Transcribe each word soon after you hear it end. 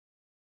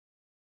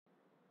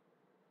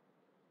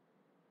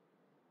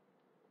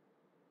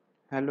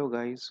Hello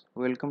guys,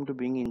 welcome to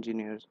Being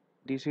Engineers.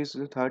 This is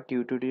the third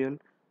tutorial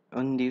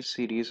on this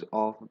series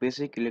of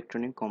basic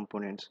electronic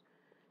components.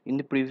 In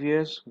the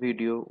previous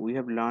video, we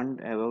have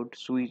learned about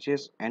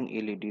switches and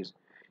LEDs.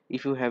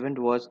 If you haven't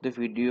watched the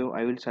video,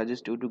 I will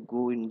suggest you to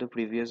go in the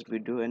previous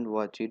video and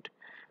watch it.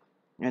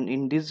 And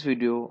in this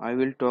video, I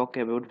will talk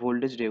about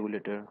voltage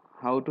regulator,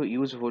 how to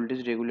use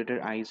voltage regulator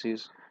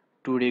ICs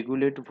to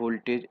regulate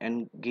voltage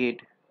and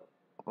get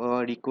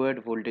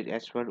required voltage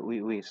as per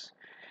we wish.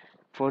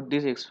 For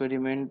this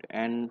experiment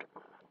and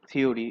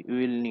theory,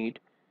 we will need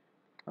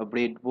a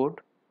breadboard,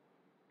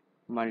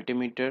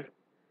 multimeter,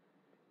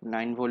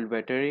 9-volt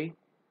battery,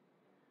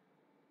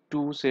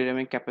 two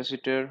ceramic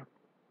capacitor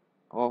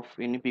of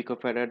any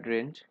picofarad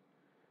range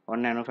or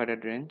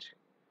nanofarad range,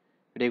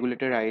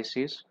 regulator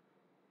ICs.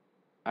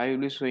 I will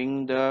be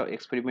showing the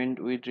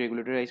experiment with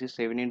regulator IC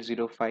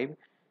 7805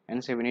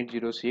 and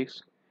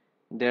 7806.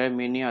 There are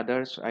many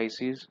others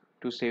ICs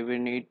to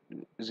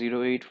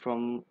 7808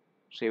 from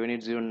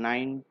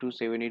 7809 to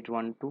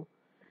 7812.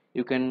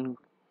 You can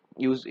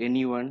use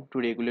any one to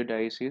regulate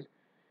ICs.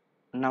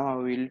 Now I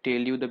will tell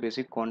you the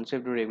basic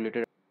concept of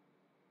regulator.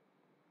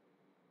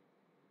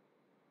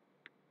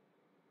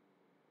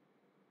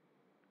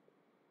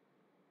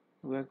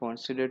 We are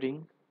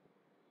considering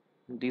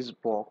this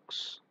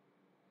box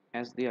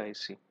as the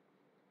IC.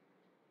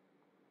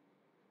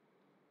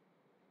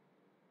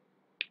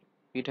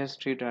 It has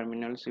three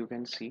terminals, you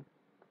can see,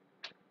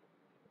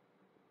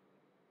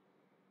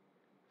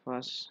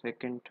 first,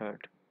 second,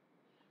 third.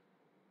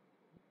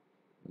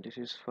 This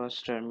is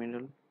first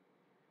terminal,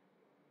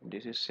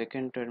 this is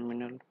second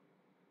terminal,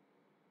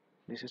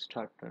 this is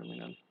third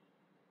terminal.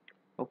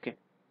 Okay,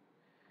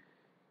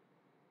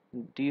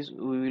 these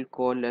we will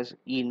call as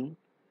in,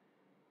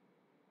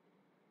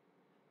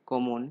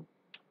 common,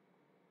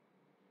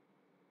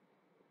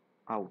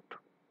 out.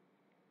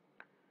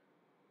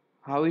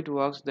 How it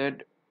works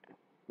that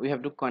we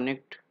have to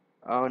connect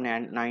our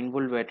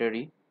 9-volt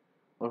battery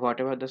or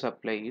whatever the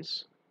supply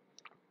is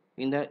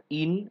in the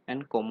in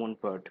and common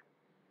part.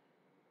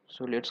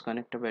 So let's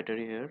connect a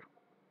battery here.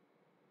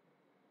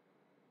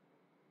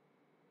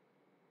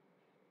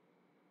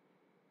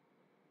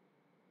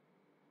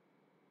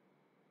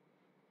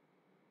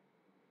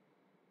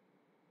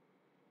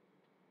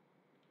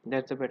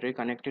 That's the battery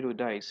connected with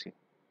the IC.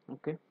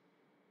 Okay,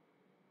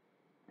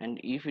 and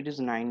if it is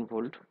 9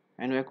 volt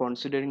and we are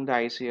considering the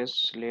IC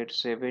as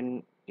let's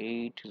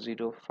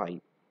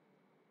 7805,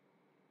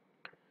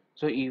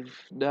 so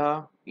if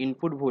the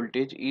input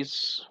voltage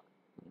is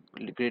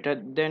greater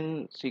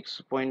than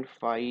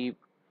 6.5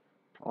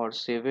 or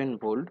 7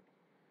 volt,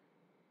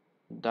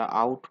 the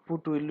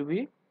output will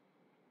be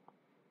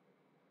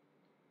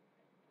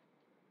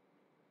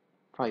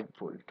 5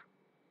 volt.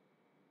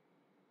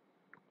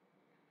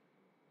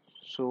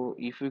 So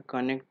if we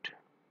connect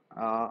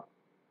a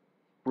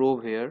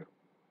probe here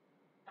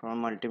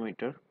from a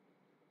multimeter,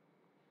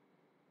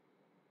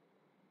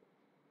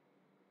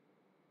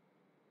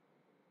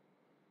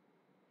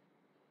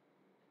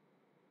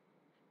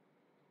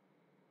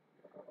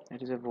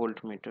 that is a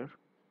voltmeter,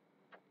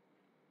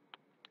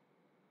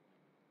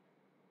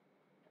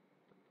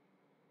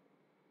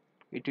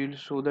 it will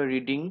show the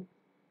reading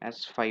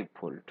as 5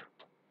 volt.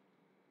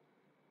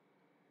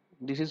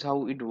 This is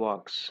how it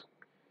works.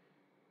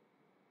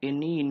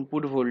 Any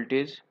input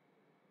voltage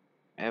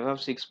above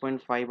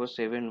 6.5 or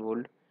 7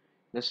 volt,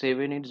 the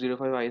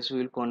 7805 IC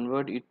will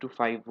convert it to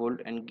 5 volt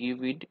and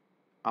give it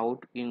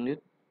out in the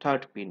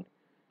third pin,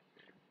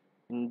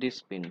 in this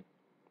pin.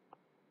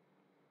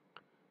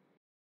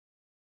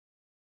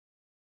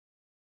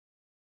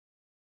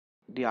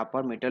 The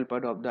upper metal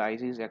part of the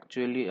IC is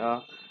actually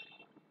a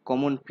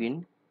common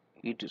pin.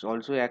 It is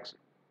also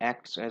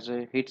acts as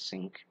a heat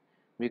sink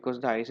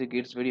because the IC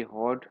gets very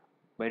hot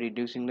by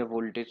reducing the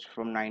voltage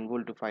from 9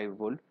 volt to 5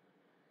 volt.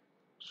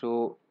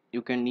 So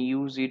you can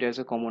use it as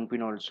a common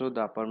pin also,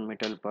 the upper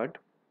metal part.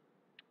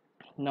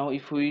 Now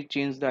if we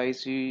change the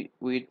IC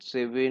with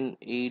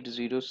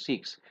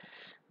 7806,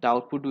 the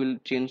output will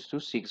change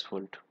to 6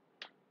 volt.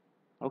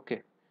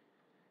 Okay,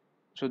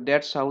 so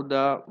that's how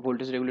the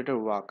voltage regulator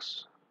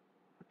works.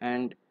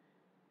 And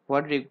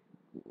what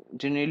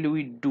generally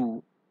we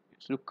do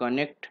is to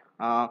connect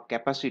a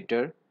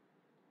capacitor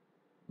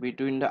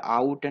between the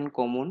out and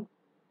common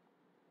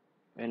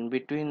and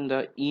between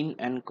the in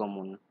and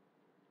common.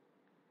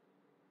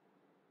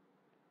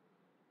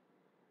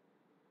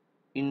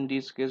 In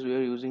this case we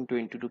are using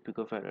 22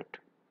 picofarad.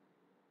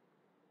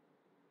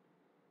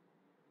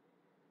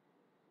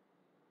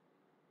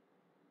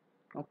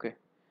 Okay,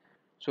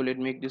 so let's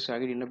make this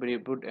circuit in a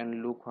breadboard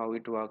and look how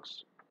it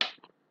works.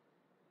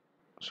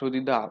 So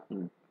the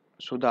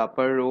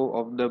upper row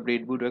of the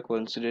breadboard we are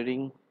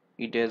considering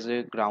it as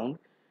a ground.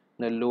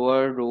 The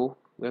lower row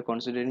we are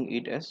considering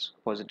it as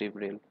positive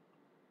rail.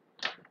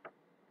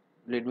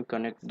 Let me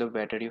connect the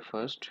battery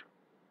first.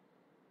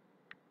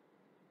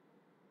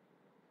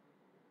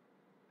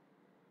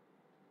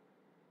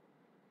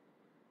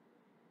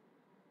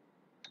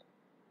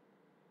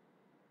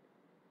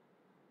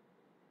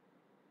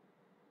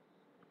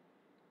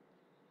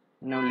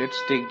 Now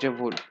let's take the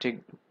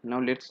voltage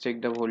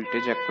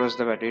across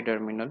the battery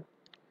terminal.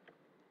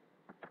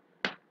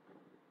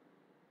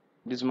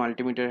 This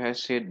multimeter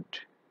has set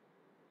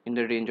in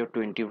the range of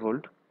 20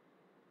 volt.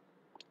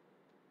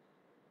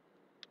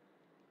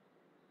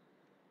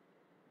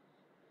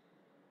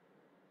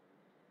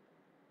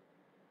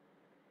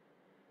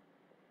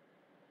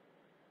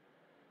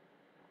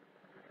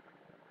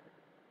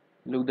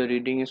 Look, the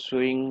reading is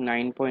showing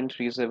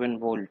 9.37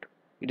 volt.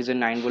 It is a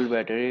 9 volt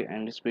battery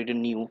and it's pretty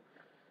new.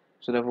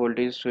 So the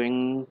voltage is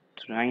showing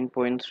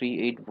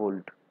 9.38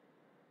 volt.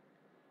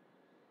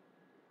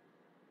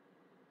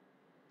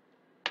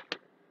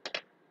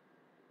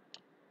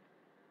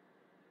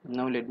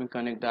 Now let me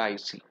connect the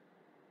IC.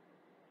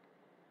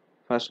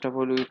 First of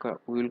all, we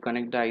will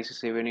connect the IC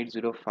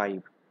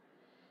 7805.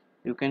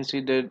 You can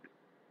see that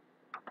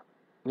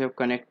we have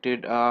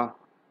connected a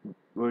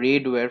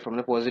red wire from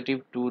the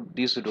positive to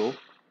this row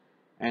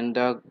and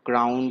the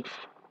ground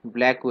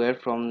black wire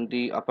from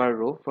the upper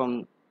row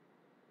from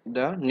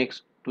the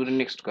next to the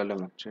next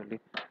column actually.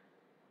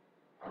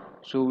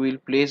 So we'll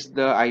place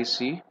the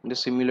IC in the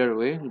similar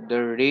way.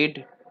 The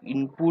red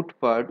input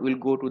part will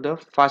go to the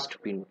first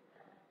pin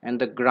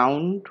and the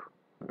ground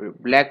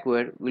black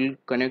wire will be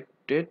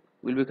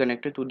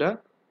connected to the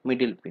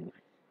middle pin.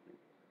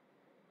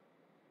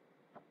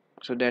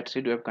 So that's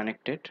it, we have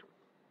connected.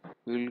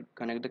 We will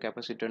connect the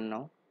capacitor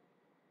now.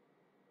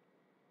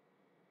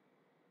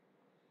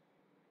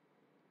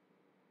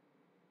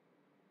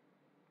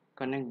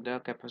 Connect the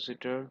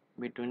capacitor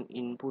between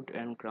input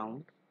and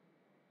ground.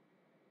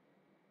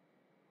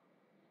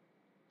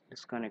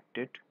 Is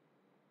connected.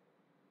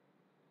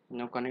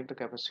 Now connect the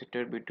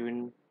capacitor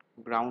between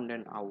ground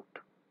and out.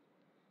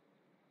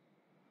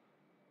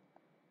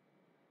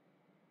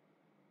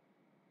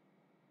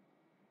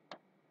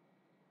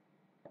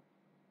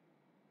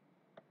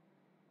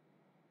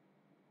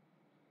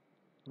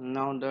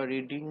 Now the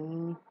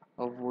reading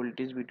of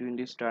voltage between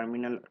this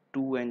terminal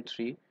 2 and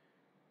 3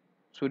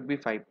 should be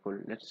 5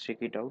 volt. Let's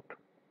check it out.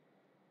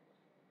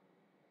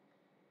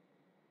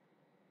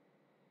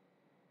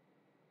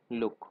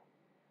 Look,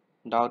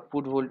 the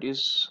output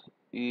is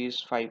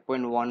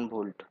 5.1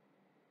 volt.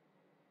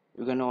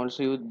 You can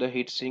also use the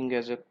heatsink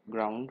as a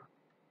ground.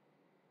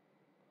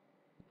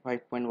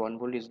 5.1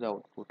 volt is the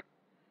output.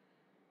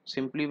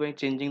 Simply by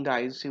changing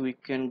the IC we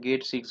can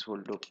get 6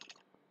 volt. Look,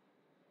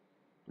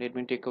 let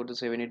me take out the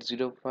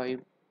 7805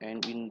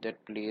 and in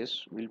that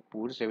place we'll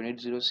put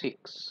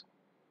 7806.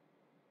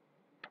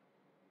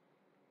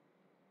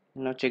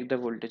 Now check the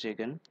voltage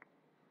again.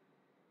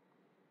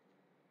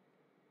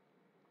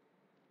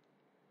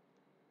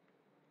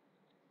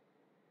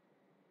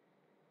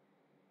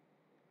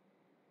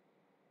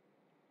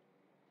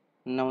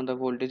 Now the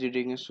voltage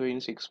reading is showing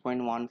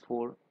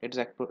 6.14. It's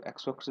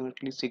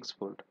approximately 6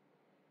 volt.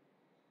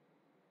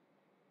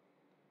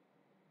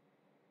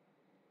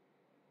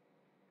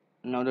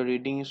 Now the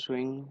reading is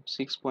showing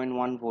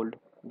 6.1 volt.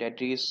 That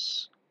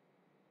is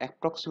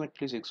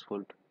approximately 6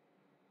 volt.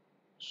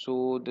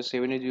 So the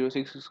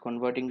 7806 is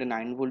converting the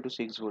 9 volt to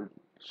 6 volt.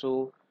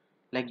 So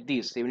like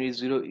this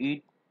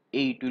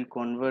 7808 will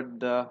convert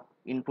the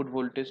input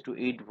voltage to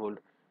 8 volt.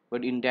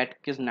 But in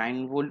that case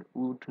 9 volt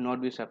would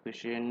not be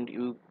sufficient.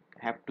 You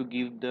have to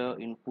give the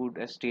input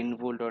as 10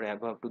 volt or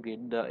above to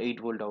get the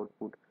 8 volt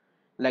output.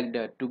 Like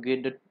that, to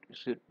get the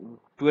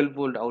 12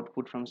 volt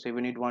output from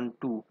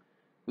 7812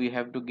 we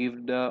have to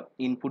give the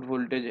input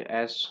voltage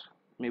as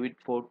maybe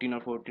 14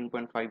 or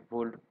 14.5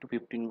 volt to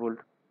 15 volt,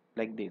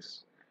 like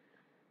this.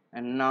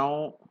 And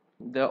now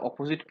the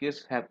opposite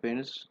case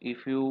happens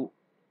if you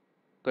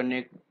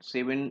connect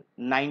 7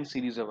 9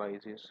 series of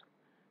ICs.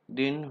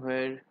 Then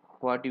where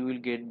what you will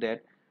get,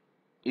 that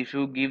if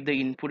you give the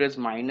input as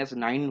minus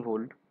 9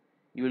 volt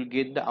you will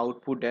get the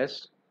output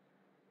as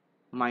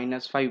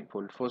minus 5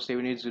 volt for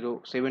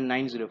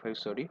 7905,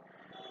 sorry.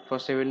 For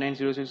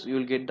 7906 you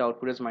will get the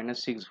output as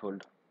minus 6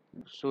 volt.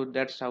 So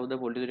that's how the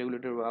voltage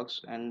regulator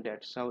works, and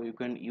that's how you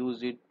can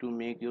use it to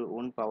make your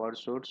own power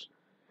source.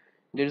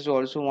 There is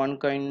also one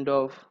kind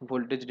of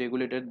voltage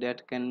regulator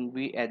that can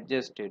be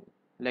adjusted.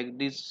 Like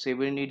this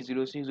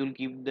 7806 will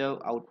give the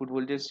output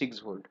voltage 6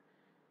 volt.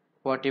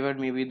 Whatever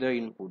may be the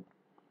input,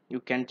 you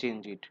can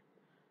change it.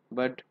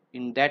 But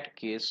in that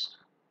case,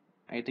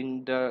 I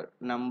think the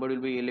number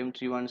will be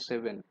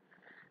LM317.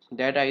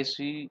 That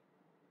IC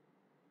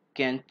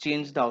can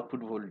change the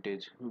output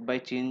voltage by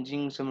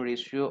changing some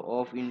ratio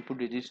of input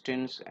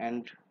resistance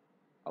and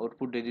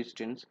output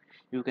resistance.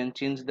 You can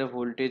change the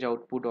voltage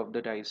output of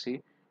that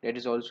IC. That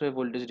is also a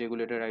voltage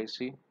regulator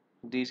IC.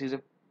 This is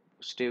a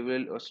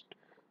stable or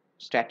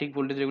static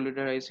voltage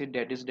regulator IC,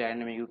 that is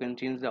dynamic. You can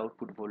change the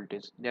output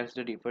voltage. That's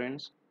the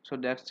difference. So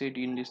that's it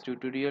in this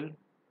tutorial.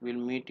 We'll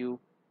meet you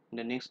in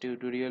the next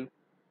tutorial.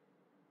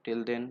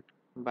 Till then,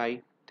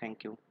 bye.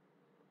 Thank you.